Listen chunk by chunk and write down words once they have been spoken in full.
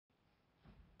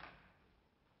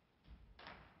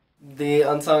The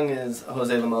Unsung is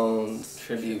Jose Limon's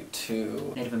tribute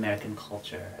to Native American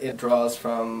culture. It draws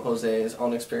from Jose's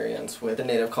own experience with the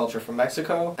native culture from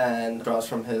Mexico and draws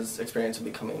from his experience of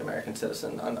becoming an American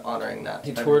citizen and honoring that.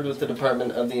 He toured with the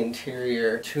Department of the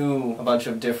Interior to a bunch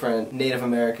of different Native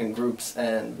American groups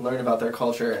and learned about their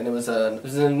culture, and it was an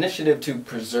initiative to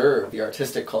preserve the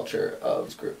artistic culture of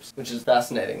these groups, which is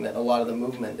fascinating that a lot of the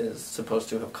movement is supposed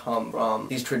to have come from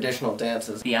these traditional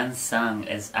dances. The Unsung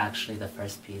is actually the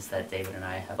first piece that David and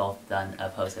I have both done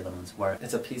of Jose Limon's work.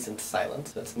 It's a piece in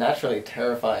silence. It's naturally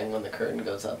terrifying when the curtain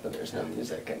goes up and there's no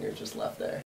music and you're just left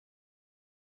there.